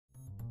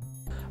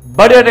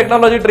बढ़िया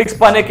technology tricks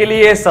पाने के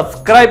लिए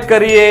सब्सक्राइब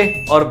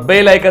करिए और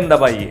बेल आइकन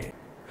दबाइए।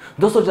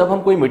 दोस्तों, जब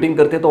हम कोई मीटिंग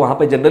करते हैं तो वहां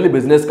पे जनरली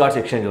बिजनेस कार्ड्स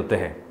एक्सचेंज होते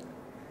हैं।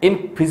 इन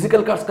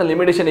फिजिकल कार्ड्स का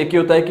लिमिटेशन एक ही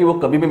होता है कि वो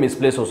कभी भी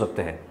मिसप्लेस हो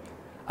सकते हैं।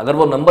 अगर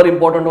वो नंबर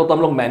इंपॉर्टेंट हो तो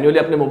हम लोग मैन्युअली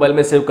अपने मोबाइल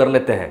में सेव कर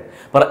लेते हैं,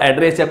 पर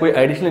एड्रेस या कोई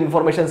एडिशनल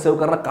इंफॉर्मेशन सेव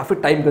करना काफी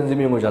टाइम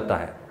कंज्यूमिंग हो जाता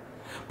है।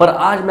 पर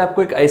आज मैं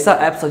आपको एक ऐसा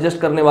ऐप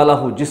सजेस्ट करने वाला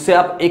हूं जिससे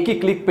आप एक ही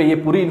क्लिक पे ये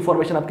पूरी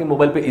इंफॉर्मेशन आपके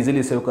मोबाइल पे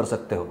इजीली सेव कर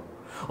सकते हो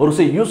और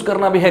उसे यूज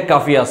करना भी है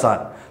काफी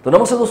आसान। तो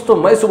नमस्ते दोस्तों,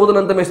 मैं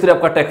सुबोध मिस्त्री,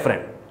 आपका take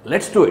friend.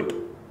 Let's do it.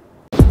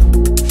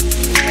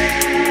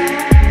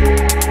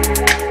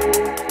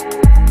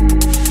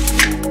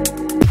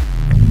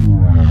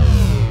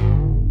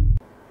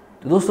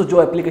 तो दोस्तों,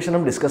 जो एप्लीकेशन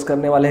हम डिस्कस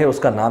करने वाले हैं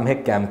उसका नाम है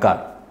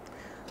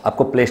कैमकार्ड।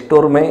 आपको प्ले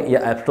स्टोर में या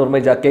ऐप स्टोर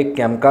में जाके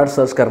कैमकार्ड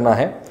सर्च करना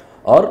है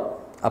और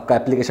आपका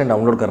एप्लीकेशन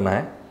डाउनलोड करना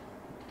है।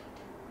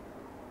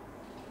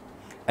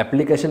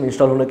 एप्लीकेशन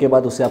इंस्टॉल होने के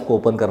बाद उसे आपको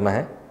ओपन करना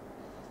है।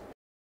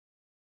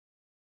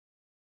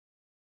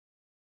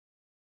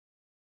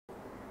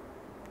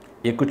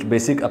 ये कुछ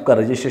बेसिक आपका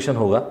रजिस्ट्रेशन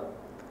होगा।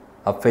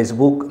 आप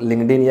फेसबुक,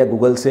 लिंक्डइन या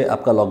गूगल से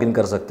आपका लॉगिन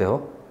कर सकते हो।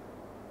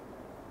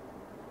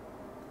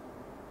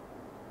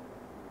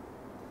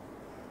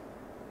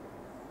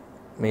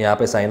 मैं यहाँ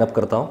पे साइन अप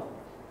करता हूँ।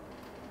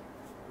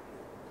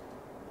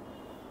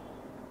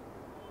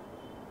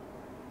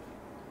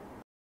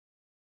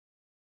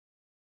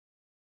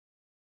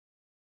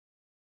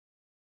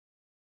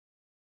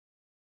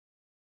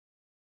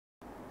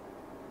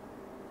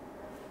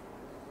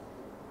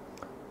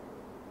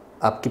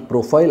 आपकी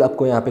प्रोफाइल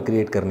आपको यहाँ पे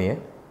क्रिएट करनी है।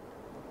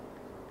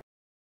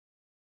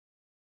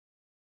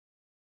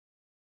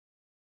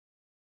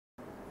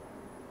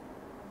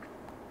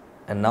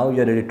 And now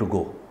you are ready to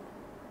go.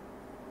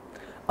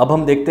 अब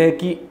हम देखते हैं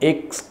कि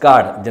एक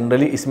कार्ड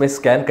जनरली इसमें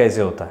स्कैन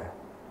कैसे होता है।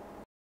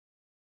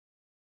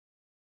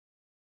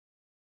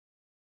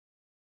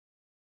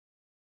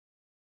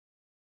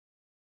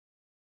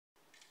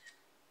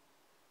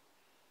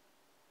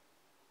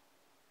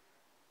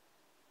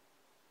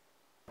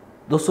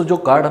 दोस्तों, जो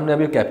कार्ड हमने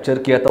अभी कैप्चर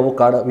किया था वो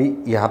कार्ड अभी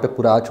यहाँ पे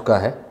पूरा आ चुका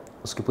है।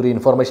 उसकी पूरी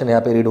इन्फॉर्मेशन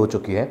यहाँ पे रीड हो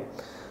चुकी है।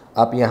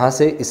 आप यहाँ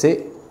से इसे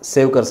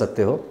सेव कर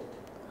सकते हो।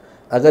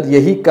 अगर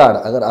यही कार्ड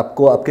अगर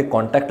आपको आपके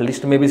कॉन्टैक्ट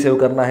लिस्ट में भी सेव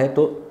करना है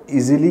तो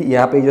इजीली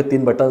यहाँ पे जो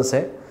 3 बटन्स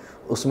हैं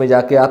उसमें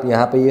जाके आप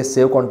यहाँ पे ये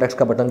सेव कॉन्टैक्ट्स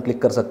का बटन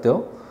क्लिक कर सकते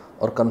हो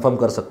और कंफर्म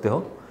कर सकते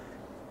हो।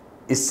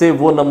 इससे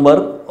वो नंबर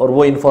और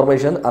वो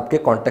इन्फॉर्मेशन आपके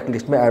कॉन्टैक्ट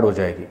लिस्ट में ऐड हो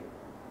जाएगी।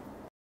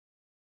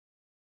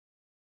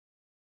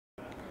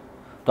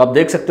 तो आप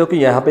देख सकते हो कि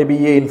यहाँ पे भी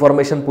ये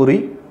इन्फॉर्मेशन पूरी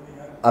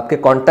आपके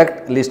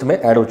कॉन्टैक्ट लिस्ट में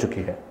ऐड हो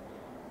चुकी है।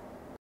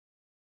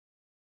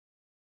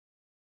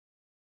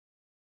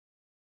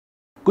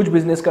 कुछ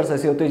बिजनेस कार्ड्स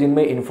ऐसे होते हैं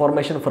जिनमें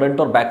इन्फॉर्मेशन फ्रंट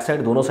और बैक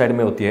साइड दोनों साइड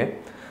में होती है।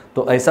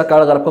 तो ऐसा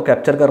कार्ड अगर आपको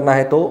कैप्चर करना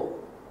है तो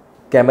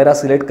कैमरा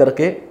सिलेक्ट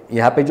करके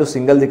यहाँ पे जो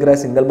सिंगल दिख रहा है,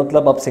 सिंगल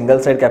मतलब आप सिंगल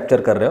साइड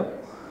कैप्चर कर रहे हो,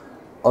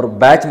 और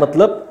बैच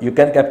मतलब you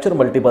can capture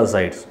multiple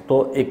sides.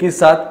 तो एक ही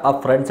साथ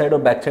आप फ्रंट साइड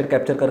और बैक साइड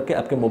कैप्चर करके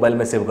आपके मोबाइल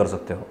में सेव कर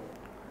सकते हो।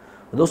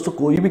 दोस्तों,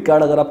 कोई भी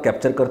कार्ड अगर आप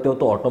कैप्चर करते हो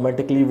तो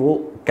ऑटोमेटिकली वो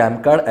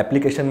कैमकार्ड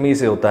एप्लीकेशन में ही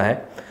से होता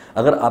है।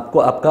 अगर आपको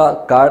आपका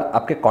कार्ड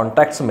आपके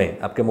कॉन्टैक्ट्स में,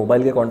 आपके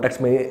मोबाइल के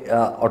कॉन्टैक्ट्स में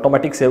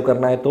ऑटोमेटिक सेव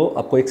करना है तो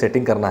आपको एक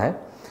सेटिंग करना है।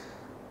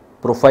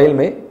 प्रोफाइल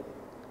में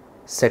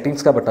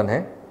सेटिंग्स का बटन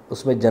है,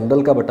 उसमें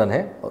जनरल का बटन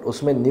है और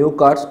उसमें new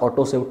cards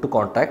auto save to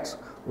contacts,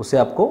 उसे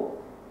आपको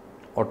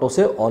ऑटो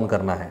से ऑन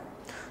करना है।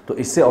 तो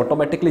इससे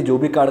ऑटोमेटिकली जो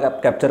भी कार्ड आप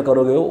कैप्चर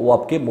करोगे वो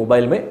आपके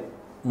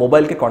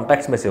मोबाइल के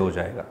कॉन्टैक्ट्स में सेव हो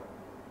जाएगा।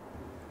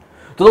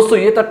 तो दोस्तों,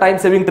 ये था टाइम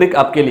सेविंग ट्रिक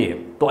आपके लिए।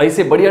 तो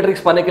ऐसे बढ़िया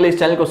ट्रिक्स पाने के लिए इस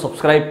चैनल को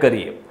सब्सक्राइब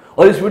करिए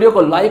और इस वीडियो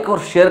को लाइक और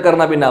शेयर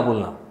करना भी ना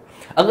भूलना।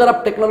 अगर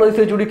आप टेक्नोलॉजी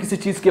से जुड़ी किसी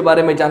चीज के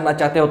बारे में जानना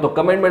चाहते हो तो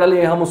कमेंट में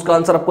डालिए, हम उसका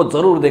आंसर आपको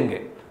जरूर देंगे।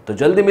 तो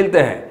जल्दी मिलते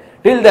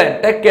हैं। Till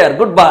then, take care,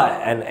 good bye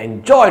and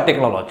enjoy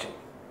technology.